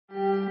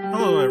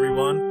Hello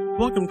everyone,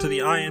 welcome to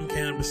the I Am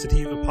Cannabis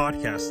Sativa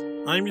podcast.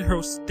 I'm your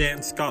host,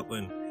 Dan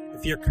Scotland.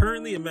 If you're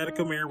currently a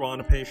medical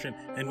marijuana patient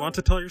and want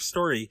to tell your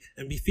story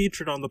and be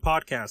featured on the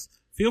podcast,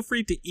 feel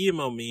free to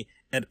email me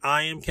at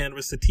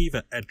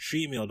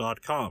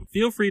iamcannabissativa@gmail.com.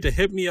 Feel free to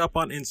hit me up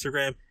on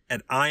Instagram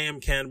at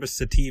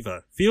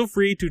iamcannabissativa. Feel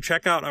free to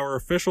check out our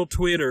official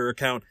Twitter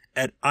account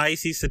at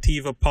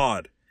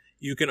ICSativaPod.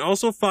 You can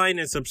also find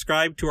and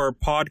subscribe to our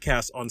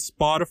podcast on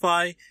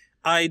Spotify,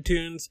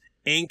 iTunes,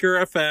 Anchor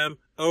FM,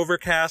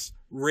 Overcast,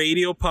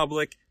 Radio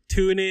Public,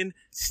 TuneIn,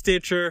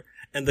 Stitcher,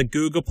 and the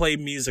Google Play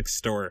Music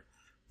Store.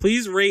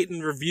 Please rate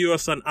and review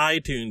us on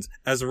iTunes,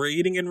 as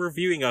rating and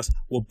reviewing us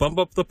will bump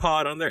up the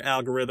pod on their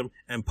algorithm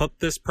and put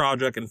this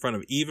project in front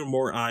of even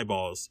more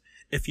eyeballs.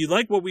 If you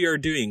like what we are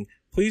doing,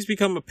 please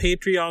become a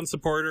Patreon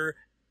supporter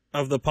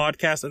of the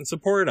podcast and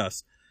support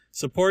us.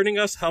 Supporting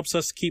us helps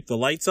us keep the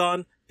lights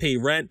on, pay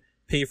rent,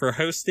 pay for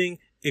hosting,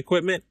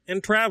 equipment,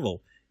 and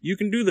travel. You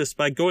can do this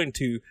by going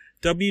to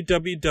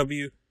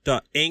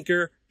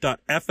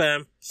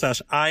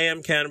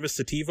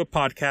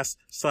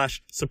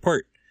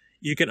www.anchor.fm/IamCannabisSativapodcast/support.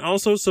 You can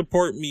also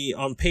support me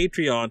on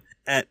Patreon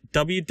at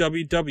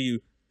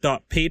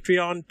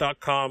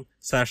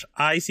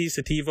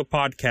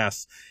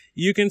www.patreon.com/ICSativapodcasts.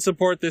 You can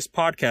support this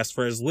podcast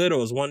for as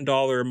little as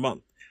 $1 a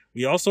month.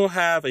 We also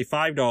have a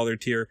 $5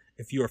 tier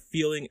if you are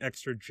feeling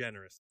extra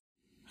generous.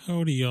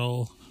 Howdy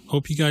y'all.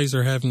 Hope you guys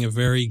are having a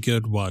very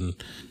good one.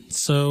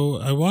 So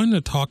I wanted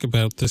to talk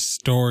about this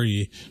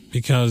story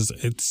because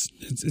it's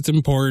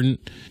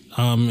important.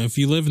 If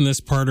you live in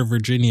this part of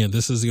Virginia,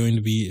 this is going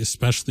to be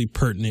especially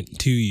pertinent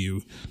to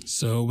you.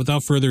 So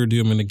without further ado,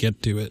 I'm going to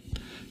get to it.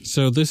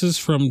 So this is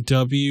from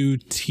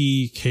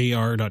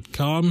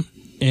WTKR.com,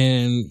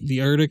 and the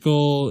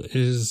article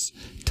is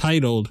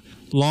titled,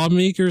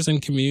 "Lawmakers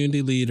and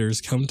Community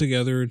Leaders Come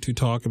Together to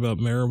Talk About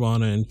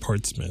Marijuana in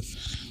Portsmouth."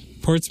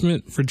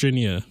 Portsmouth,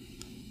 Virginia.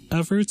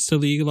 Efforts to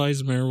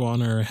legalize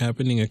marijuana are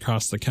happening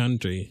across the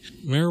country.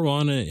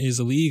 Marijuana is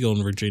illegal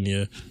in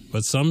Virginia,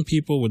 but some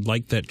people would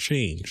like that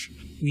change.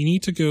 We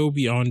need to go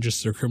beyond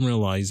just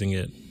decriminalizing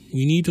it.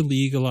 We need to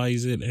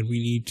legalize it, and we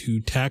need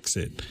to tax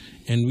it,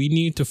 and we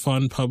need to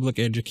fund public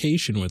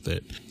education with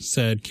it,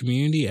 said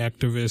community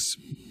activist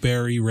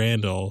Barry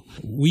Randall.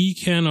 We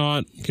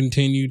cannot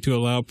continue to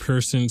allow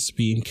persons to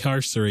be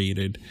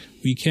incarcerated.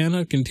 We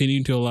cannot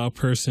continue to allow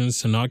persons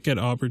to not get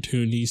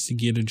opportunities to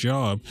get a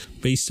job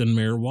based on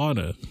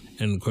marijuana,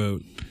 end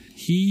quote.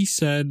 He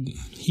said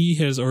he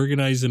has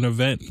organized an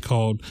event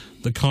called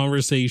The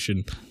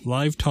Conversation,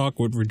 Live Talk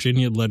with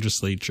Virginia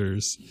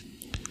Legislatures.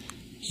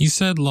 He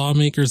said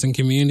lawmakers and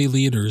community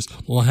leaders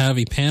will have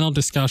a panel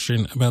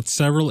discussion about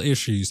several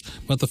issues,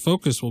 but the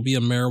focus will be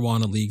on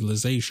marijuana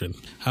legalization.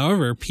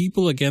 However,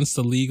 people against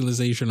the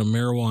legalization of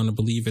marijuana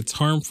believe it's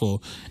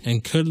harmful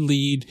and could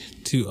lead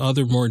to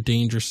other more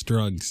dangerous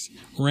drugs.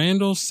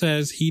 Randall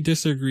says he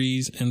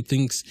disagrees and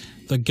thinks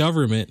the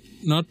government,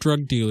 not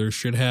drug dealers,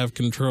 should have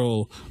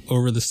control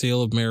over the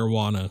sale of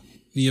marijuana.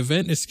 The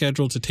event is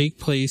scheduled to take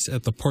place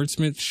at the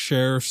Portsmouth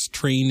Sheriff's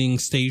Training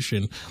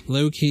Station,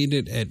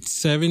 located at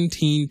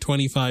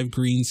 1725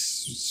 Green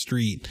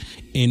Street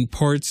in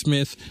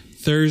Portsmouth,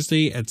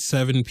 Thursday at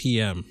 7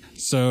 p.m.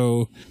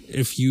 So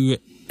if you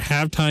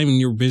have time in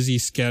your busy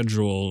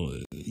schedule,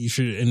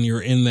 and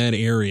you're in that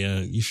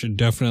area, you should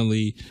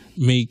definitely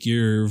make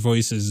your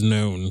voices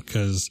known,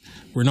 because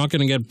we're not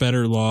going to get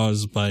better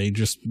laws by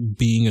just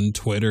being on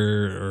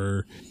Twitter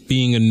or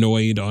being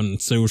annoyed on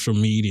social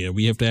media.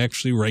 We have to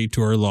actually write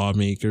to our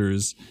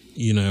lawmakers,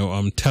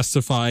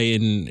 testify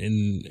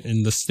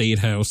in the state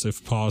house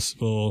if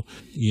possible,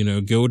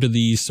 go to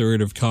these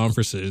sort of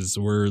conferences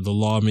where the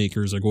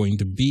lawmakers are going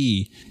to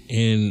be,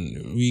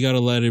 and we got to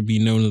let it be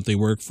known that they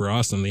work for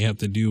us and they have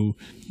to do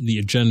the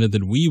agenda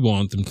that we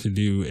want them to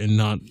do, and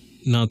not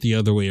the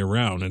other way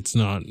around.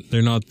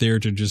 They're not there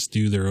to just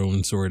do their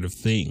own sort of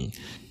thing.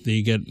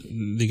 They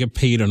get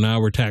paid on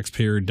our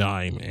taxpayer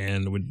dime,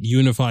 and with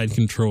unified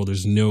control,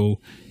 there's no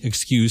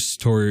excuse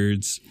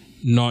towards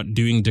not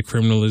doing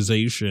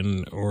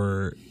decriminalization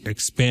or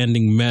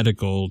expanding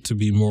medical to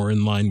be more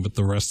in line with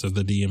the rest of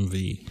the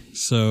DMV.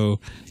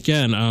 So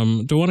again,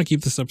 don't want to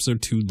keep this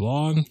episode too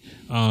long.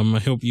 I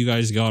hope you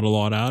guys got a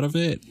lot out of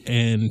it,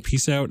 and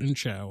peace out and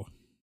ciao.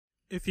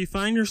 If you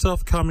find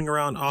yourself coming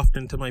around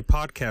often to my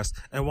podcast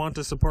and want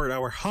to support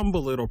our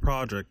humble little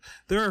project,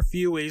 there are a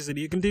few ways that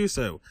you can do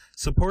so.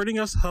 Supporting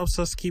us helps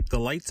us keep the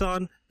lights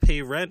on,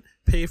 pay rent,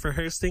 pay for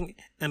hosting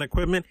and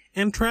equipment,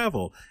 and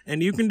travel.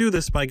 And you can do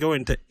this by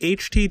going to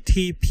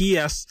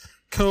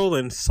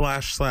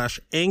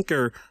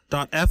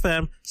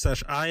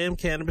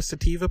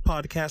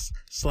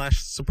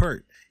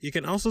https://anchor.fm/IamCannabisSativapodcast/support. You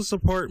can also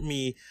support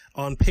me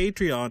on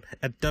Patreon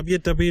at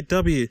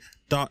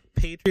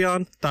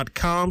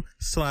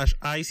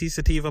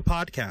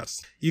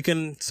www.patreon.com/ICSativapodcast. You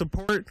can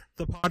support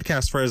the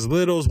podcast for as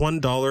little as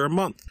 $1 a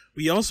month.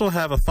 We also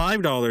have a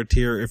 $5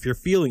 tier if you're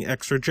feeling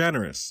extra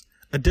generous.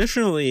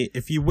 Additionally,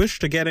 if you wish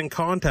to get in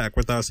contact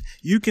with us,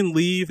 you can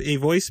leave a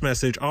voice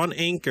message on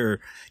Anchor.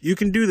 You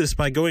can do this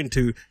by going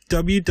to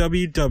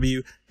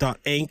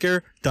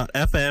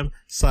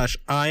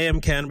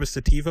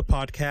www.anchor.fm/IamCannabisSativa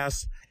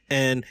podcast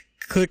and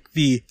click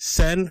the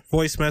send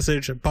voice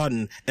message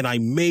button, and I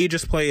may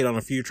just play it on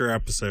a future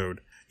episode.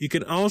 You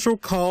can also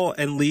call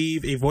and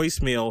leave a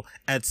voicemail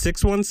at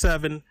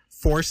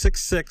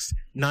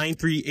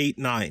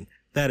 617-466-9389.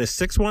 That is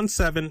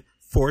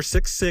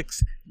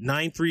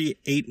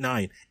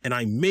 617-466-9389, and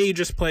I may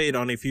just play it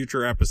on a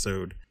future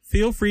episode.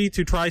 Feel free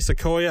to try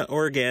Sequoia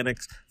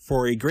Organics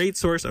for a great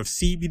source of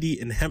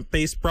CBD and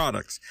hemp-based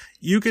products.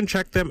 You can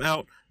check them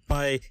out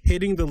by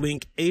hitting the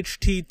link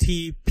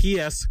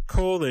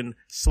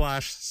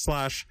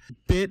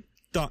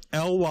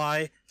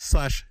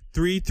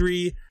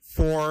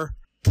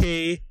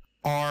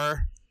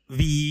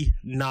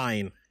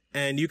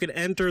And you can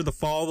enter the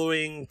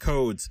following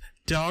codes: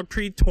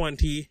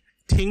 Dogtree20,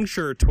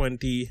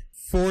 Tincture20,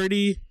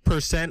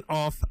 40%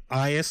 off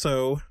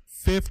ISO,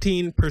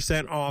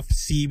 15% off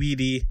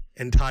CBD,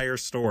 entire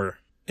store.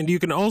 And you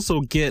can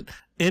also get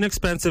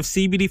inexpensive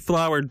CBD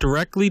flower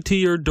directly to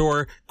your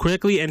door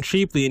quickly and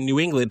cheaply in New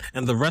England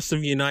and the rest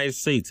of the United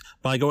States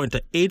by going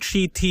to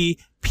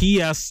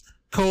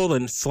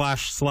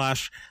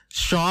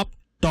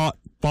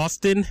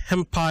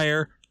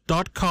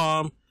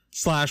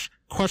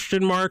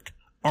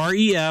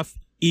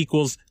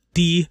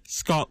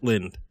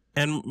Scotland.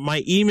 And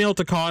my email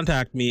to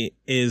contact me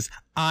is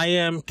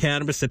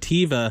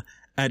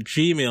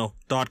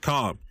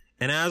iamcannabisativa@gmail.com.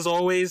 And as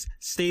always,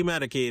 stay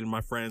medicated,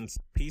 my friends.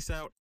 Peace out.